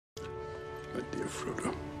My dear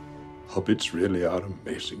Frodo, hobbits really are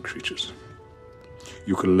amazing creatures.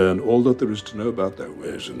 You can learn all that there is to know about their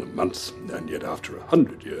ways in a month, and yet after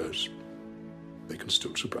 100 years, they can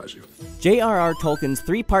still surprise you. J.R.R. Tolkien's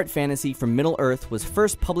three-part fantasy from Middle-earth was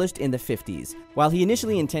first published in the 50s. While he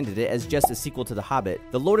initially intended it as just a sequel to The Hobbit,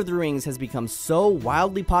 The Lord of the Rings has become so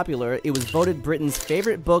wildly popular it was voted Britain's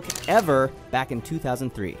favorite book ever back in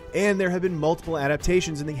 2003. And there have been multiple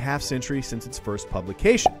adaptations in the half-century since its first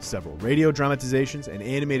publication, several radio dramatizations, an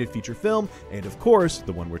animated feature film, and of course,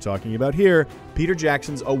 the one we're talking about here, Peter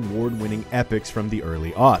Jackson's award-winning epics from the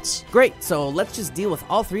early aughts. Great, so let's just deal with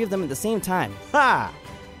all three of them at the same time. Ha!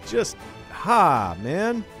 Just ha,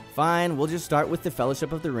 man. Fine, we'll just start with The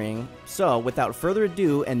Fellowship of the Ring. So, without further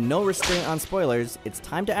ado and no restraint on spoilers, it's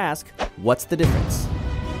time to ask, what's the difference?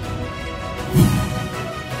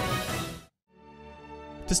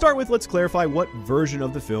 To start with, let's clarify what version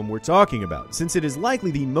of the film we're talking about. Since it is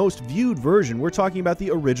likely the most viewed version, we're talking about the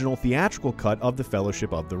original theatrical cut of The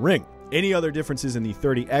Fellowship of the Ring. Any other differences in the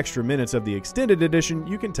 30 extra minutes of the extended edition,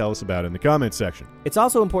 you can tell us about in the comments section. It's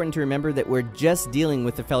also important to remember that we're just dealing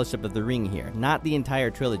with The Fellowship of the Ring here, not the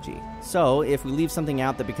entire trilogy. So, if we leave something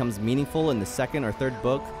out that becomes meaningful in the second or third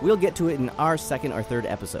book, we'll get to it in our second or third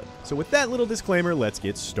episode. So with that little disclaimer, let's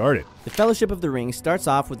get started. The Fellowship of the Ring starts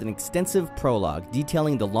off with an extensive prologue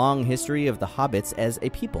detailing the long history of the hobbits as a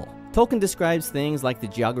people. Tolkien describes things like the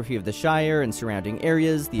geography of the Shire and surrounding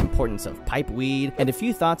areas, the importance of pipeweed, and a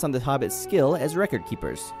few thoughts on the hobbits' skill as record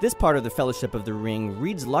keepers. This part of the Fellowship of the Ring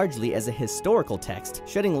reads largely as a historical text,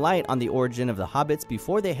 shedding light on the origin of the hobbits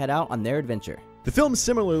before they head out on their adventure. The film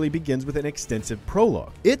similarly begins with an extensive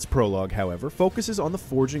prologue. Its prologue, however, focuses on the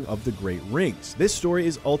forging of the Great Rings. This story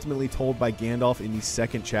is ultimately told by Gandalf in the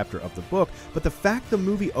second chapter of the book, but the fact the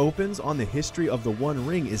movie opens on the history of the One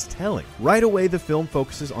Ring is telling. Right away, the film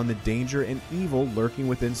focuses on the danger and evil lurking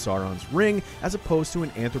within Sauron's ring, as opposed to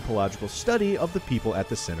an anthropological study of the people at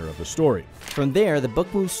the center of the story. From there, the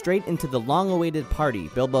book moves straight into the long-awaited party,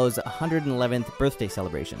 Bilbo's 111th birthday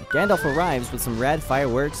celebration. Gandalf arrives with some rad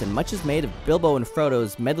fireworks, and much is made of Bilbo and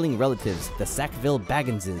Frodo's meddling relatives, the Sackville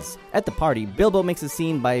Bagginses. At the party, Bilbo makes a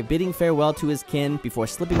scene by bidding farewell to his kin before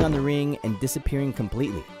slipping on the ring and disappearing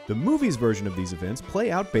completely. The movie's version of these events play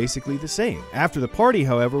out basically the same. After the party,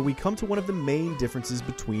 however, we come to one of the main differences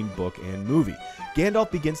between book and movie.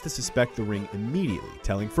 Gandalf begins to suspect the ring immediately,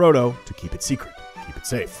 telling Frodo to keep it secret, keep it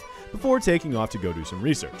safe, before taking off to go do some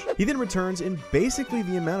research. He then returns in basically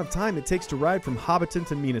the amount of time it takes to ride from Hobbiton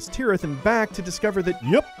to Minas Tirith and back to discover that,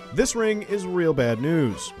 yep, this ring is real bad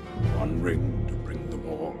news. One ring to bring them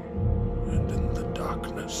all, and in the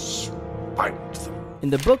darkness, find them. In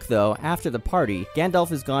the book, though, after the party,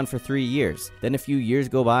 Gandalf is gone for 3 years. Then a few years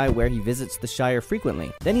go by where he visits the Shire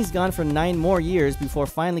frequently. Then he's gone for 9 more years before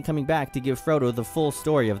finally coming back to give Frodo the full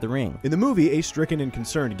story of the ring. In the movie, a stricken and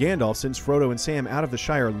concerned Gandalf sends Frodo and Sam out of the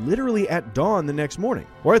Shire literally at dawn the next morning.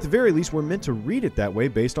 Or at the very least, we're meant to read it that way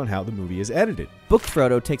based on how the movie is edited. Book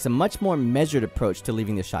Frodo takes a much more measured approach to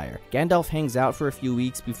leaving the Shire. Gandalf hangs out for a few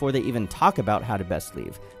weeks before they even talk about how to best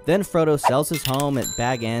leave. Then Frodo sells his home at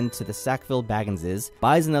Bag End to the Sackville Bagginses,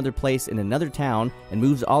 buys another place in another town, and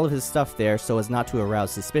moves all of his stuff there so as not to arouse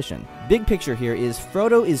suspicion. Big picture here is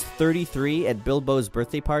Frodo is 33 at Bilbo's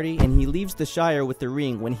birthday party, and he leaves the Shire with the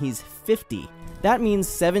ring when he's 50. That means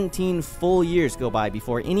 17 full years go by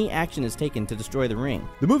before any action is taken to destroy the ring.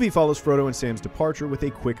 The movie follows Frodo and Sam's departure with a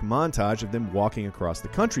quick montage of them walking across the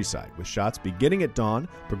countryside, with shots beginning at dawn,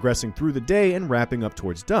 progressing through the day, and wrapping up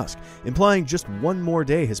towards dusk, implying just one more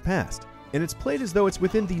day has passed. And it's played as though it's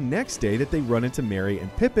within the next day that they run into Merry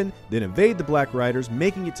and Pippin, then evade the Black Riders,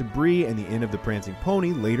 making it to Bree and the Inn of the Prancing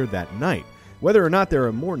Pony later that night. Whether or not there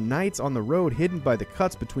are more nights on the road hidden by the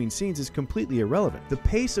cuts between scenes is completely irrelevant. The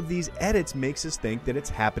pace of these edits makes us think that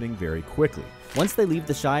it's happening very quickly. Once they leave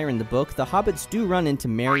the Shire in the book, the hobbits do run into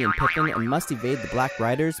Merry and Pippin and must evade the Black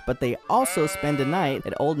Riders, but they also spend a night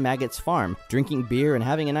at Old Maggot's farm, drinking beer and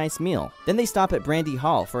having a nice meal. Then they stop at Brandy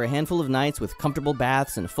Hall for a handful of nights with comfortable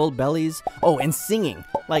baths and full bellies. Oh, and singing.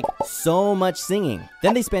 Like, so much singing.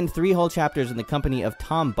 Then they spend 3 whole chapters in the company of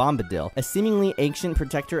Tom Bombadil, a seemingly ancient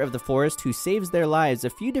protector of the forest who saves their lives a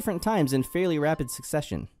few different times in fairly rapid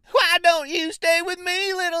succession. Why don't you stay with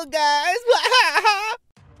me, little guys?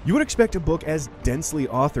 You would expect a book as densely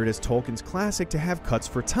authored as Tolkien's classic to have cuts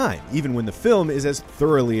for time, even when the film is as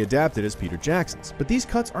thoroughly adapted as Peter Jackson's. But these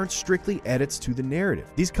cuts aren't strictly edits to the narrative.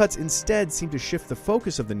 These cuts instead seem to shift the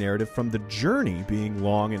focus of the narrative from the journey being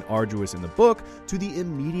long and arduous in the book to the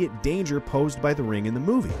immediate danger posed by the ring in the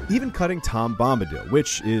movie. Even cutting Tom Bombadil,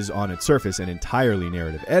 which is on its surface an entirely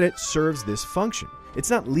narrative edit, serves this function. It's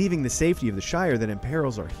not leaving the safety of the Shire that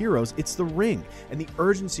imperils our heroes, it's the ring, and the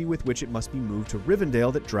urgency with which it must be moved to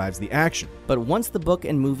Rivendell that drives the action. But once the book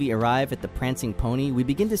and movie arrive at the Prancing Pony, we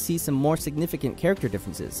begin to see some more significant character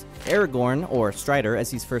differences. Aragorn, or Strider as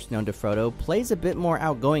he's first known to Frodo, plays a bit more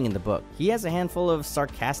outgoing in the book. He has a handful of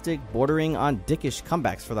sarcastic, bordering on dickish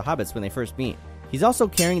comebacks for the hobbits when they first meet. He's also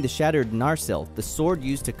carrying the shattered Narsil, the sword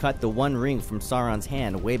used to cut the One Ring from Sauron's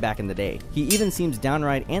hand way back in the day. He even seems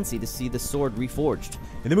downright antsy to see the sword reforged.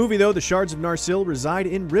 In the movie, though, the shards of Narsil reside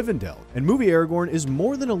in Rivendell, and movie Aragorn is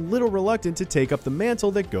more than a little reluctant to take up the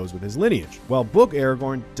mantle that goes with his lineage. While book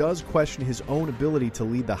Aragorn does question his own ability to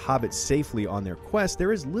lead the hobbits safely on their quest,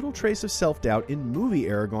 there is little trace of self-doubt in movie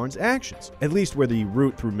Aragorn's actions, at least where the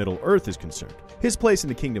route through Middle-earth is concerned. His place in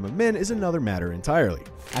the Kingdom of Men is another matter entirely.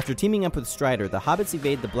 After teaming up with Strider, the hobbits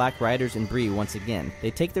evade the Black Riders and Bree once again. They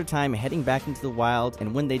take their time heading back into the wild,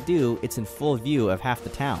 and when they do, it's in full view of half the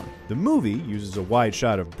town. The movie uses a wide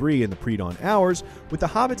shot of Bree in the pre-dawn hours, with the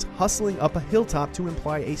hobbits hustling up a hilltop to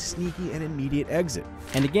imply a sneaky and immediate exit.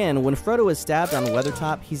 And again, when Frodo is stabbed on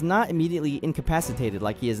Weathertop, he's not immediately incapacitated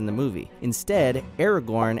like he is in the movie. Instead,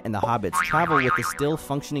 Aragorn and the hobbits travel with the still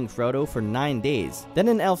functioning Frodo for 9 days. Then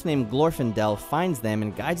an elf named Glorfindel finds them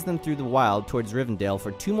and guides them through the wild towards Rivendell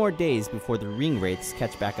for 2 more days before the ring wraiths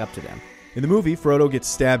catch back up to them. In the movie, Frodo gets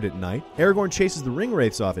stabbed at night, Aragorn chases the ring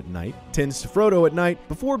wraiths off at night, tends to Frodo at night,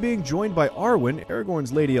 before being joined by Arwen,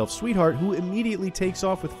 Aragorn's lady elf sweetheart, who immediately takes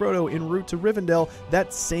off with Frodo en route to Rivendell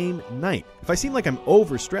that same night. If I seem like I'm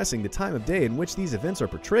overstressing the time of day in which these events are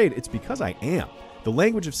portrayed, it's because I am. The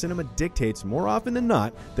language of cinema dictates more often than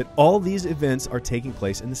not that all these events are taking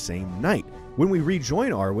place in the same night. When we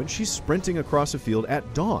rejoin Arwen, she's sprinting across a field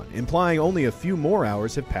at dawn, implying only a few more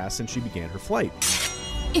hours have passed since she began her flight.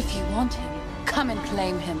 If you want him, come and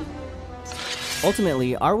claim him.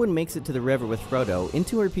 Ultimately, Arwen makes it to the river with Frodo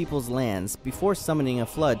into her people's lands before summoning a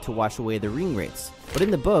flood to wash away the ring wraiths. But in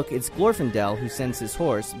the book, it's Glorfindel who sends his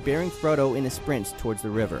horse, bearing Frodo in a sprint towards the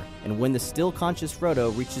river. And when the still conscious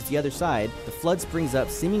Frodo reaches the other side, the flood springs up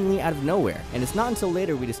seemingly out of nowhere, and it's not until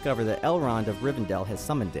later we discover that Elrond of Rivendell has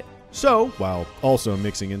summoned it. So, while also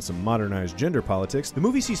mixing in some modernized gender politics, the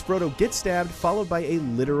movie sees Frodo get stabbed, followed by a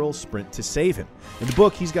literal sprint to save him. In the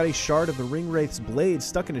book, he's got a shard of the Ringwraith's blade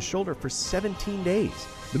stuck in his shoulder for 17 days.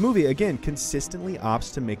 The movie, again, consistently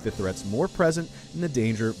opts to make the threats more present and the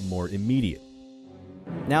danger more immediate.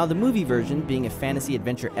 Now, the movie version, being a fantasy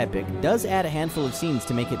adventure epic, does add a handful of scenes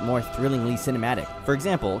to make it more thrillingly cinematic. For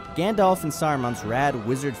example, Gandalf and Saruman's rad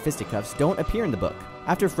wizard fisticuffs don't appear in the book.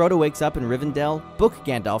 After Frodo wakes up in Rivendell, book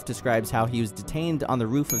Gandalf describes how he was detained on the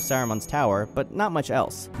roof of Saruman's tower, but not much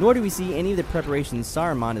else. Nor do we see any of the preparations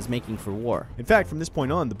Saruman is making for war. In fact, from this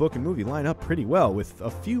point on, the book and movie line up pretty well, with a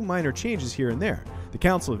few minor changes here and there. The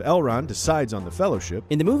Council of Elrond decides on the Fellowship.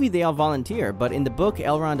 In the movie, they all volunteer, but in the book,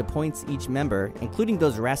 Elrond appoints each member, including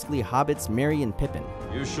those rascally hobbits Merry and Pippin.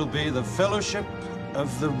 You shall be the Fellowship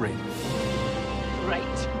of the Ring. Right.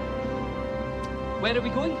 Where are we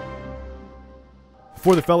going?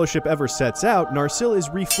 Before the Fellowship ever sets out, Narsil is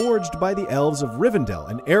reforged by the elves of Rivendell,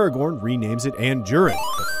 and Aragorn renames it Andurin,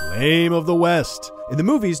 the Flame of the West. In the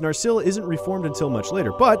movies, Narsil isn't reformed until much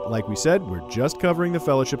later, but, like we said, we're just covering the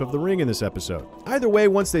Fellowship of the Ring in this episode. Either way,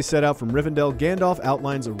 once they set out from Rivendell, Gandalf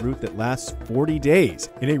outlines a route that lasts 40 days,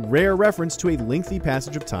 in a rare reference to a lengthy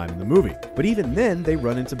passage of time in the movie. But even then, they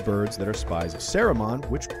run into birds that are spies of Saruman,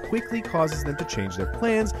 which quickly causes them to change their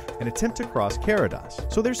plans and attempt to cross Carados.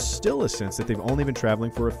 So there's still a sense that they've only been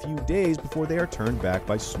traveling for a few days before they are turned back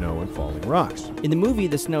by snow and falling rocks. In the movie,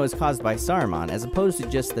 the snow is caused by Saruman, as opposed to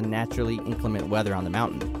just the naturally inclement weather on the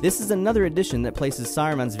mountain. This is another addition that places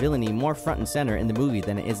Saruman's villainy more front and center in the movie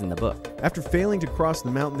than it is in the book. After failing to cross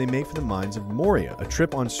the mountain, they make for the mines of Moria, a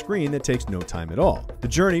trip on screen that takes no time at all. The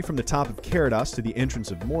journey from the top of Carados to the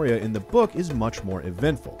entrance of Moria in the book is much more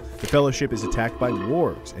eventful. The Fellowship is attacked by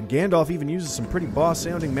wargs, and Gandalf even uses some pretty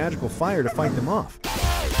boss-sounding magical fire to fight them off.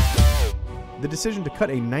 The decision to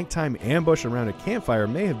cut a nighttime ambush around a campfire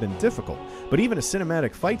may have been difficult, but even a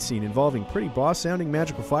cinematic fight scene involving pretty boss-sounding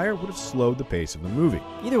magical fire would have slowed the pace of the movie.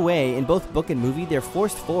 Either way, in both book and movie, they're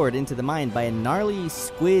forced forward into the mine by a gnarly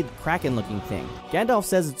squid kraken-looking thing. Gandalf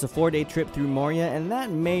says it's a 4-day trip through Moria, and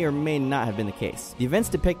that may or may not have been the case. The events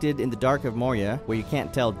depicted in the Dark of Moria, where you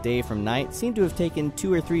can't tell day from night, seem to have taken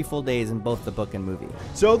 2 or 3 full days in both the book and movie.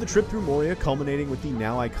 So the trip through Moria, culminating with the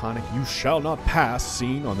now iconic "You shall not pass"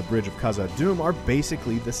 scene on the bridge of Khazad-dûm, are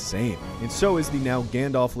basically the same. And so is the now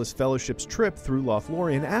Gandalf-less Fellowship's trip through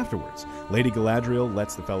Lothlorien afterwards. Lady Galadriel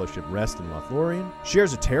lets the Fellowship rest in Lothlorien,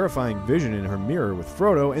 shares a terrifying vision in her mirror with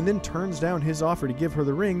Frodo, and then turns down his offer to give her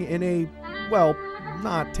the ring in a, well,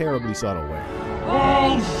 not terribly subtle way.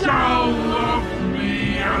 All shall love me.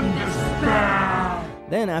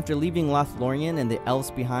 Then, after leaving Lothlorien and the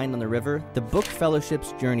elves behind on the river, the Book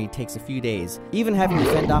Fellowship's journey takes a few days, even having to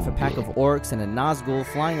fend off a pack of orcs and a Nazgul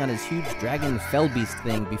flying on his huge dragon Fellbeast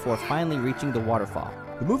thing before finally reaching the waterfall.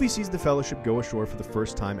 The movie sees the Fellowship go ashore for the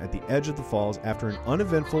first time at the edge of the falls after an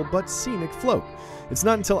uneventful but scenic float. It's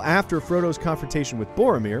not until after Frodo's confrontation with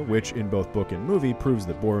Boromir, which in both book and movie proves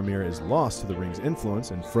that Boromir is lost to the ring's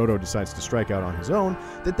influence and Frodo decides to strike out on his own,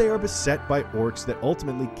 that they are beset by orcs that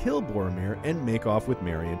ultimately kill Boromir and make off with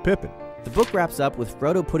Merry and Pippin. The book wraps up with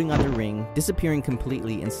Frodo putting on the ring, disappearing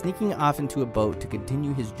completely, and sneaking off into a boat to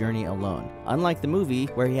continue his journey alone. Unlike the movie,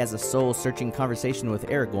 where he has a soul-searching conversation with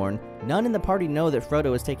Aragorn, none in the party know that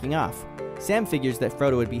Frodo is taking off. Sam figures that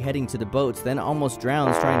Frodo would be heading to the boats, then almost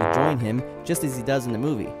drowns trying to join him, just as he does in the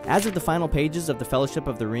movie. As of the final pages of the Fellowship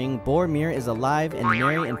of the Ring, Boromir is alive and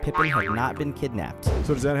Merry and Pippin have not been kidnapped.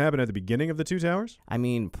 So does that happen at the beginning of the Two Towers? I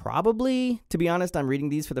mean, probably. To be honest, I'm reading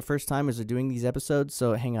these for the first time as they're doing these episodes,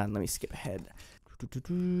 so hang on, let me skip ahead.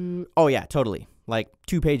 Oh yeah, totally. Like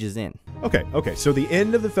 2 pages in. Okay, so the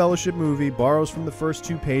end of the Fellowship movie borrows from the first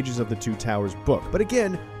 2 pages of the Two Towers book. But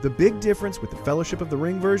again, the big difference with the Fellowship of the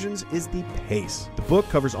Ring versions is the pace. The book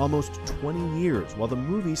covers almost 20 years, while the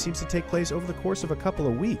movie seems to take place over the course of a couple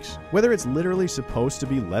of weeks. Whether it's literally supposed to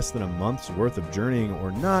be less than a month's worth of journeying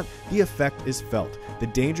or not, the effect is felt. The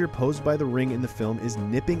danger posed by the ring in the film is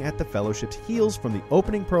nipping at the Fellowship's heels from the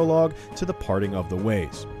opening prologue to the parting of the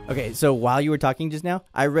ways. Okay, so while you were talking just now,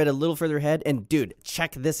 I read a little further ahead, and dude,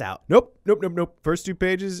 check this out. Nope. First 2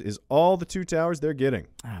 pages is all the Two Towers they're getting.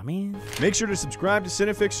 Ah, man. Make sure to subscribe to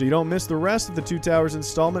Cinefix so you don't miss the rest of the Two Towers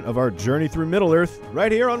installment of our journey through Middle-earth,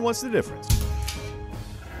 right here on What's the Difference?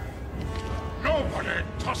 Nobody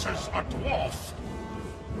tosses a dwarf.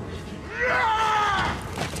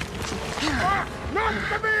 Not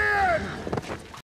the beer!